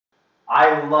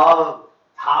I love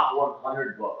top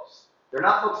 100 books. They're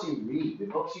not books you read, they're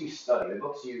books you study, the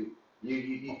books you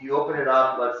open it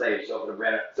up, let's say, just open a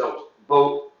brand, so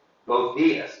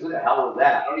Boethius, who the hell was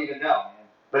that? I don't even know, man.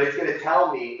 But it's going to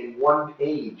tell me in one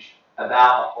page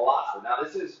about a philosopher. Now,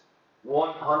 this is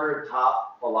 100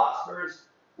 top philosophers.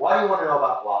 Why do you want to know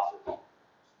about philosophers?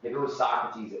 If it was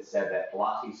Socrates that said that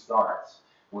philosophy starts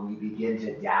when you begin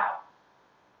to doubt.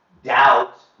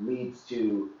 Doubt leads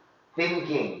to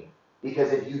thinking,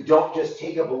 because if you don't just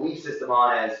take a belief system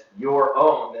on as your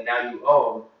own, then now you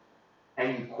own,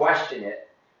 and you question it,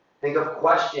 think of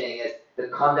questioning as the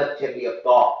conductivity of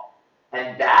thought.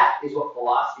 And that is what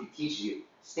philosophy teaches you.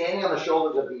 Standing on the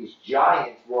shoulders of these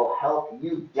giants will help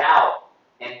you doubt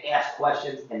and ask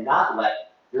questions and not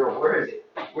let where is it?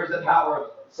 Where's the power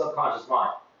of subconscious mind?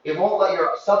 It won't let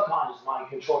your subconscious mind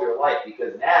control your life,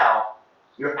 because now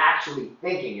you're actually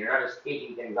thinking. You're not just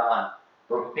taking things on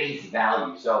for face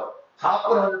value. So top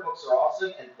 100 books are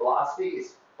awesome, and philosophy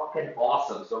is fucking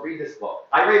awesome. So read this book.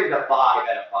 I rated it a 5 out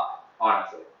of 5,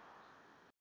 honestly.